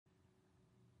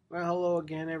Well, hello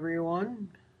again, everyone.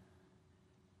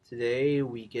 Today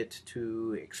we get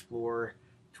to explore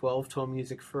 12-tone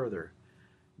music further.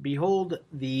 Behold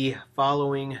the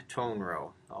following tone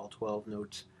row. All 12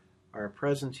 notes are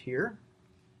present here.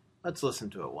 Let's listen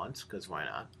to it once, because why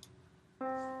not?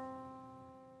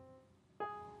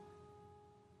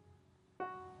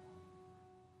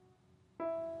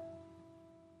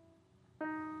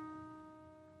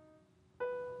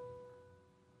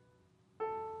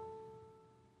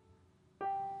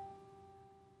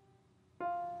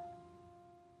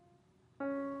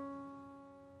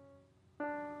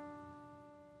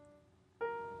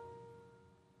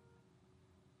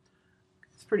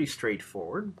 It's pretty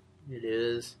straightforward. It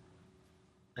is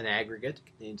an aggregate. It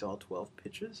contains all 12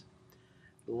 pitches.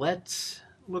 Let's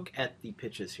look at the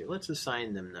pitches here. Let's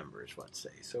assign them numbers, let's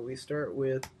say. So we start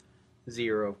with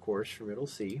 0, of course, for middle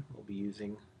C. We'll be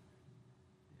using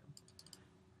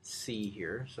C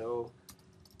here. So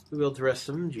we build the rest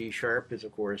of them. G sharp is,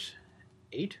 of course,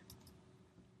 8.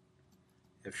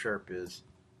 F sharp is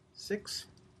 6.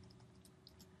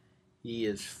 E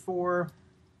is 4.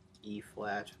 E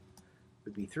flat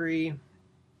would be 3.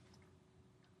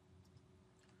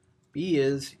 B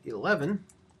is 11.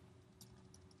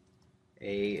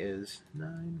 A is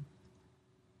 9.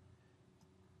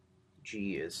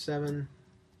 G is 7.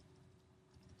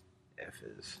 F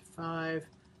is 5.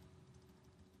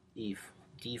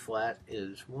 D flat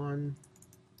is 1.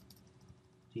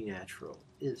 D natural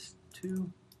is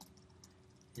 2.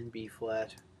 And B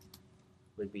flat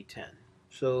would be 10.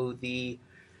 So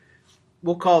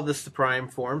we'll call this the prime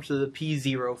form. So the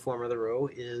P0 form of the row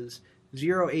is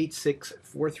 0, 8, 6,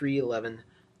 4, 3, 11,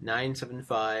 9, 7,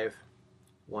 5,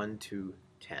 1, 2,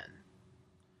 10.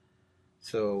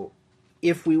 So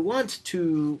if we want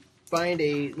to find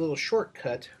a little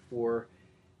shortcut for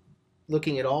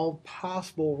looking at all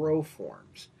possible row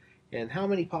forms, and how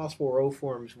many possible row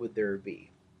forms would there be?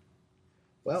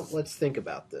 Well, let's think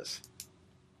about this.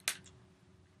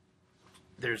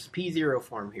 There's the P0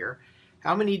 form here.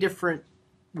 How many different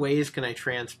ways can I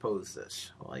transpose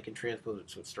this? Well, I can transpose it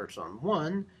so it starts on 1,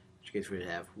 in which case we'd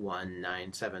have 1,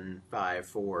 9, 7, 5,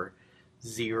 4,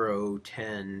 0,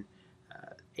 10,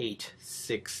 8,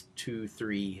 6, 2,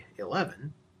 3,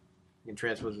 11. You can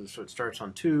transpose it so it starts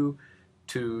on 2,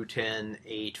 2, 10,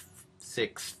 8,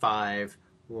 6, 5,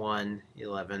 1,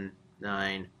 11,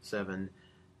 9, 7,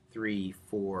 3,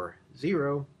 4,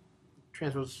 0.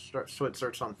 Transpose so it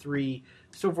starts on 3,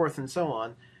 so forth and so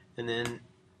on. And then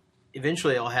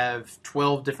eventually I'll have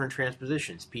 12 different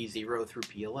transpositions, P0 through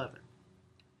P11.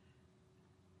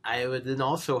 I would then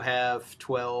also have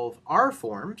 12 R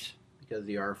forms, because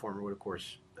the R form would, of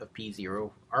course, of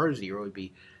P0, R0 would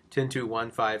be 10, 2,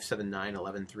 1, 5, 7, 9,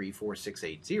 11, 3, 4, 6,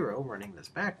 8, 0, running this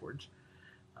backwards.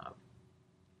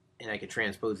 And I could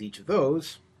transpose each of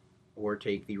those, or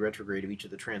take the retrograde of each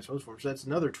of the transpose forms. So that's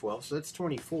another 12, so that's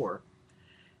 24.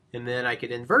 And then I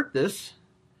could invert this,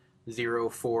 0,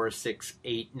 4, 6,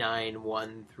 8, 9,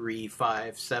 1, 3,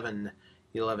 5, 7,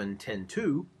 11, 10,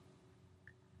 2,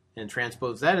 and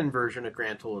transpose that inversion a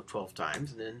grand total of 12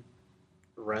 times, and then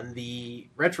run the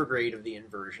retrograde of the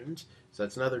inversions, so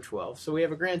that's another 12. So we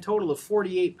have a grand total of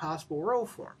 48 possible row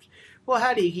forms. Well,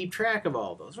 how do you keep track of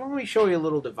all those? Well, let me show you a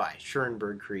little device.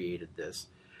 Schoenberg created this.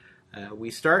 We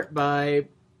start by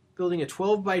building a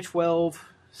 12 by 12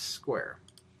 square.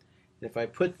 And if I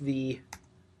put the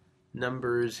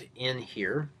numbers in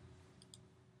here,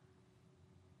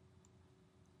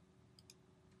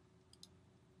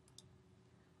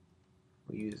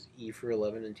 we'll use E for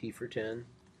 11 and T for 10.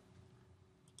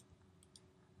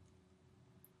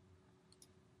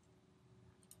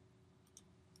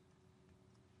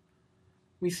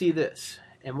 We see this.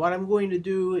 And what I'm going to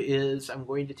do is I'm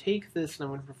going to take this and I'm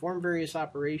going to perform various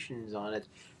operations on it,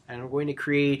 and I'm going to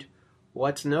create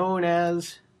what's known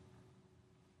as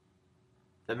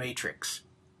the matrix.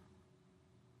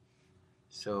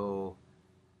 So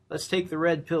let's take the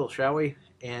red pill, shall we,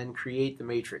 and create the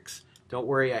matrix. Don't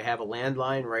worry, I have a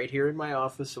landline right here in my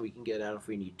office so we can get out if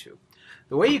we need to.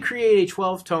 The way you create a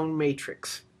 12-tone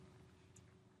matrix,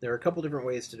 there are a couple different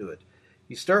ways to do it.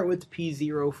 You start with the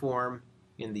P0 form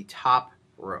in the top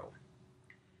row.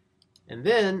 And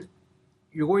then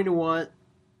you're going to want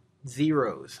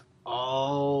zeros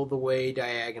all the way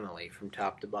diagonally from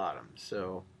top to bottom.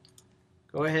 So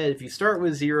go ahead, if you start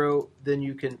with 0, then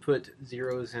you can put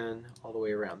zeros in all the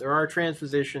way around. There are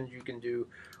transpositions you can do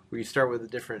where you start with a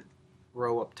different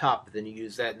row up top, but then you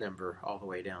use that number all the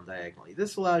way down diagonally.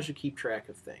 This allows you to keep track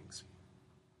of things.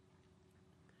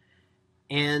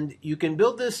 And you can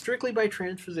build this strictly by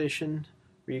transposition,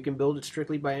 or you can build it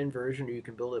strictly by inversion, or you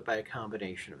can build it by a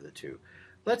combination of the two.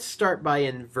 let's start by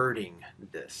inverting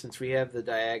this. Since we have the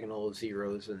diagonal of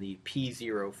zeros in the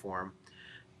P0 form,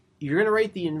 you're going to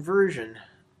write the inversion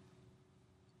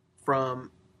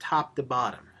from top to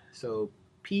bottom. So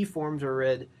P forms are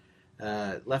read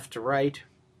left to right.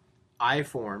 I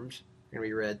forms are going to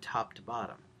be read top to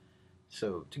bottom.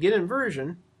 So to get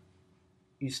inversion,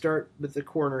 you start with the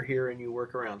corner here and you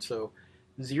work around. So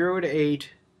 0 to 8,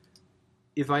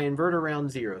 if I invert around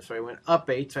 0, so I went up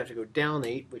 8, so I have to go down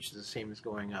 8, which is the same as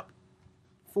going up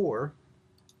 4.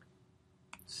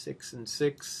 6 and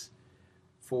 6,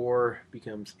 4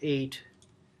 becomes 8,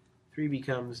 3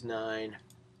 becomes 9,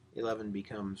 11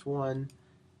 becomes 1,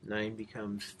 9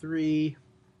 becomes 3,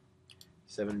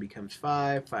 7 becomes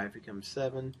 5, 5 becomes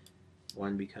 7,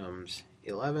 1 becomes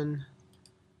 11,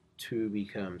 2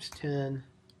 becomes 10,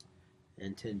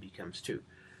 and 10 becomes 2.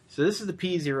 So this is the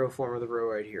P0 form of the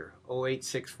row right here. 0, 8,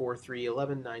 6, 4, 3,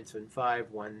 11, 9, 7,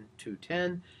 5, 1, 2,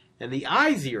 10. And the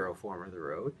I0 form of the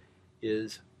row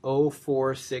is 0,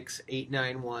 4, 6, 8,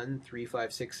 9, 1, 3,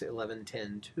 5, 6, 11,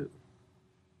 10, 2.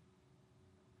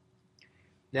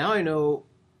 Now I know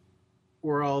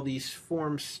where all these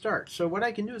forms start. So what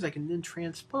I can do is I can then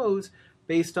transpose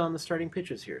based on the starting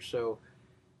pitches here. So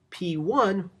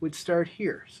P1 would start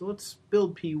here. So let's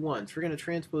build P1. So we're going to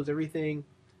transpose everything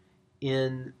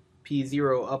in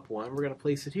P0 up 1. We're going to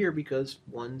place it here because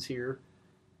 1's here.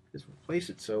 Just replace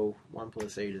it. So 1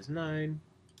 plus 8 is 9.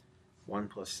 1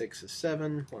 plus 6 is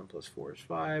 7. 1 plus 4 is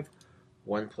 5.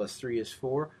 1 plus 3 is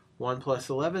 4. 1 plus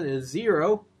 11 is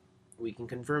 0. We can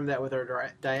confirm that with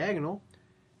our diagonal.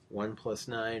 1 plus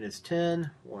 9 is 10.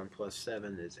 1 plus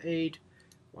 7 is 8.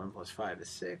 1 plus 5 is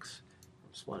 6. 1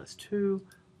 plus 1 is 2.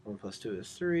 1 plus 2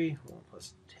 is 3. 1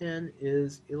 plus 10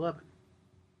 is 11.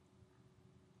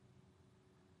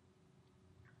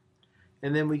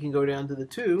 And then we can go down to the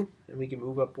 2, and we can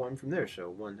move up 1 from there.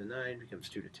 So 1 to 9 becomes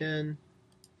 2 to 10.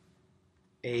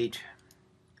 8,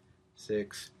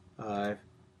 6, 5,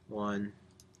 1,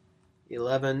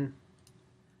 11,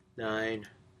 9,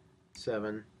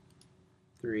 7,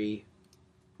 3,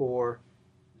 4,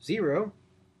 0.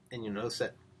 And you notice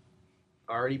that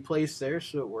already placed there,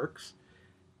 so it works.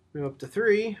 Move up to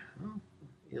 3.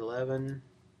 11,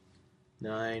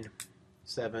 9,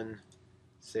 7,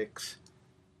 6,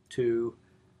 2.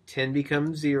 10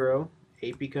 becomes 0.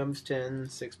 8 becomes 10.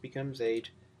 6 becomes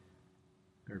 8.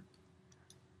 Or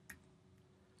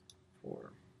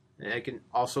 4. And I can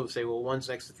also say, well, 1's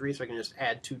next to 3, so I can just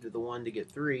add 2 to the 1 to get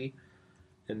 3.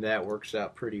 And that works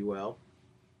out pretty well.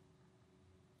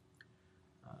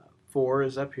 4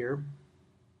 is up here.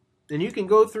 And you can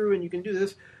go through and you can do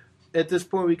this. At this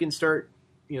point, we can start,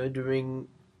 doing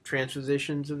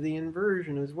transpositions of the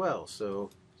inversion as well. So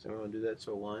I'm going to do that.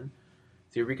 So 1.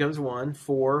 0 becomes 1.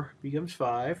 4 becomes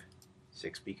 5.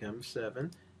 6 becomes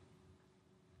 7.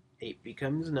 8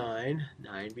 becomes 9.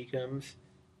 9 becomes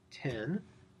 10.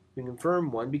 We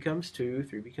confirm 1 becomes 2.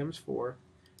 3 becomes 4.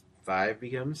 5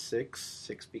 becomes 6.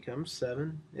 6 becomes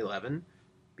 7. 11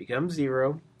 becomes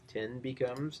 0. 10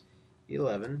 becomes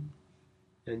 11.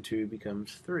 And 2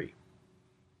 becomes 3.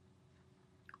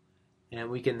 And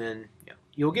we can then,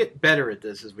 you'll get better at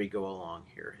this as we go along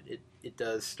here. It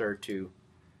does start to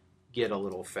get a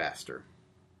little faster.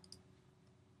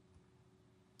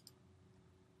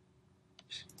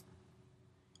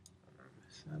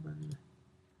 7,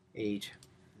 8,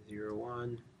 0,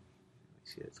 1.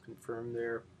 See, it's confirmed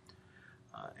there.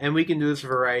 And we can do this a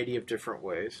variety of different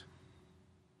ways.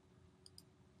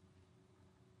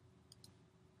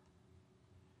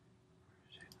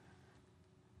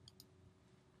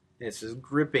 This is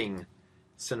gripping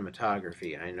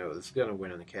cinematography. I know this is going to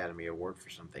win an Academy Award for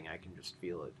something. I can just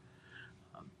feel it.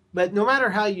 But no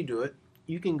matter how you do it,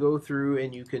 you can go through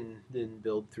and you can then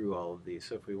build through all of these.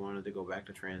 So if we wanted to go back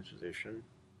to transposition,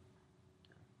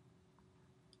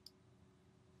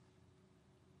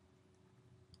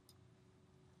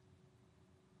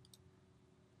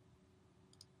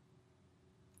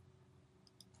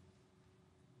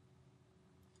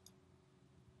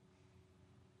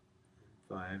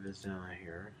 five is down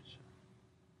here. So.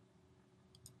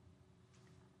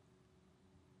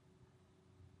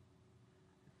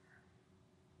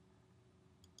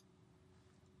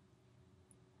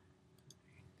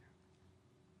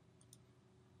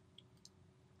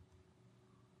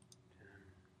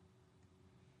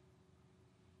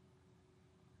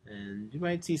 And you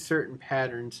might see certain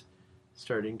patterns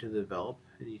starting to develop.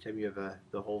 Anytime you have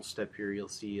the whole step here, you'll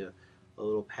see a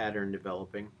little pattern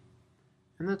developing.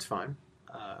 And that's fine.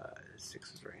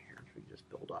 6 is right here, so we just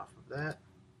build off of that.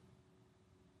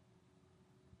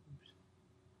 Oops.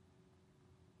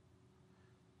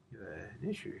 You have an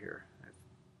issue here. I've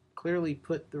clearly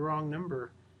put the wrong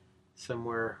number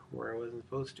somewhere where I wasn't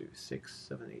supposed to. 6,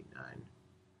 7, 8, 9,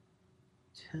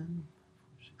 10,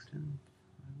 6, 10,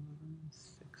 11,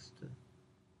 6 to...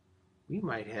 We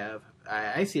might have...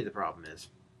 I see the problem is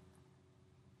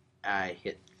I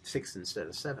hit 6 instead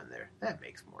of 7 there. That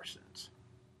makes more sense.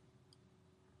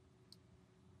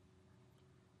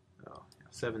 Oh,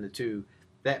 7 to 2.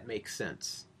 That makes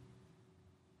sense.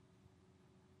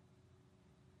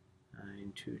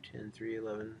 9, 2, 10, 3,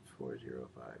 11, 4, 0,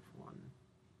 5, 1.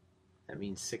 That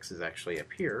means 6 is actually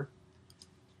up here.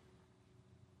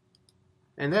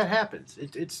 And that happens.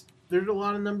 There's a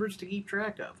lot of numbers to keep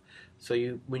track of.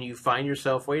 So when you find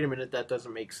yourself, wait a minute, that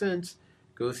doesn't make sense,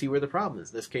 go see where the problem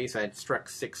is. In this case, I had struck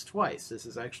 6 twice. This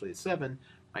is actually a 7.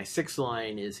 My 6th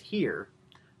line is here.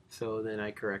 So then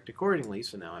I correct accordingly.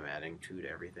 So now I'm adding 2 to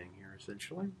everything here,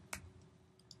 essentially.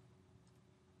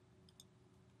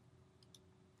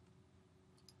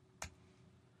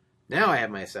 Now I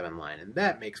have my 7 line, and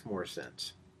that makes more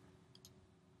sense.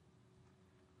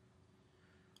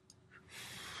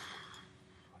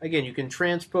 Again, you can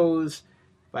transpose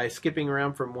by skipping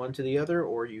around from one to the other,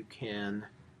 or you can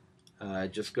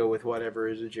just go with whatever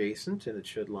is adjacent, and it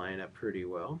should line up pretty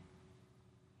well.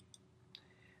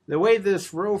 The way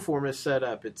this row form is set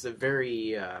up, it's a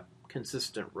very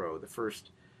consistent row. The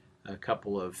first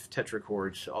couple of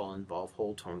tetrachords all involve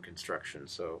whole tone construction,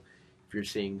 so if you're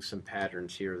seeing some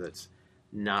patterns here, that's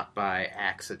not by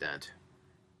accident.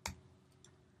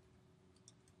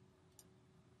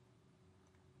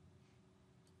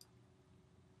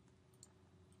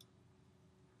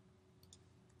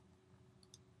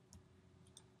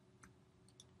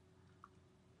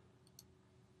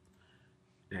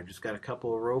 And I've just got a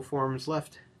couple of row forms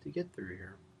left to get through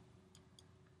here.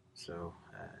 So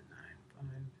 9, 5,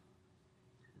 and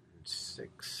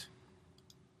 6.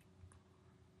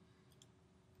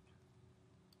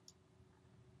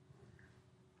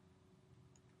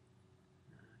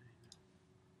 9,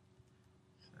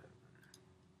 7,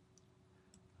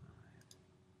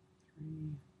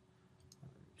 5,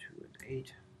 3, 2, and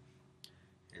 8.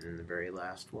 And then the very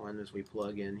last one as we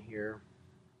plug in here.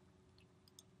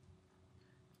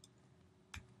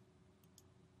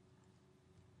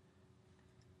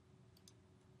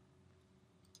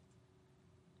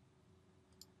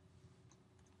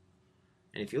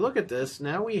 And if you look at this,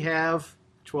 now we have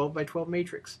 12 by 12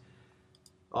 matrix.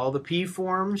 All the P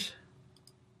forms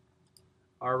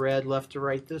are read left to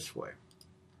right this way.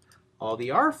 All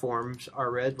the R forms are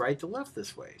read right to left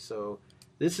this way. So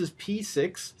this is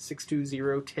P6,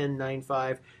 620, 10, 9,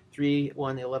 5, 3,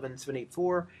 1, 11, 7, 8,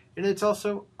 4. And it's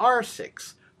also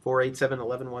R6, 4, 8, 7,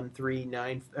 11, 1, 3,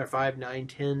 9, 5, 9,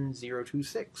 10, 0, 2,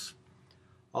 6.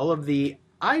 All of the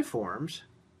I forms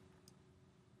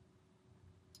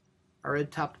are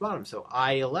read top to bottom. So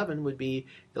I11 would be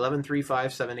 11, 3,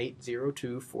 5, 7, 8, 0,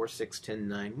 2, 4, 6, 10,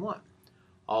 9, 1.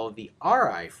 All of the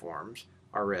RI forms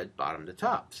are read bottom to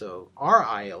top. So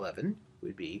RI11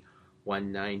 would be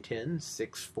 1, 9, 10,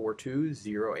 6, 4, 2,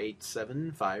 0, 8,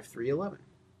 7, 5, 3, 11.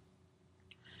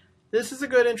 This is a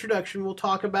good introduction. We'll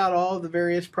talk about all of the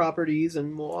various properties,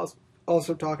 and we'll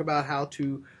also talk about how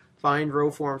to find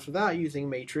row forms without using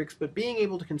matrix, but being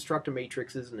able to construct a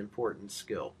matrix is an important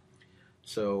skill.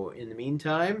 So in the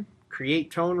meantime, create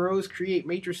tone rows, create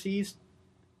matrices,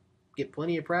 get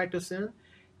plenty of practice in,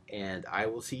 and I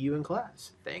will see you in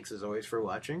class. Thanks as always for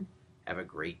watching. Have a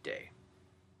great day.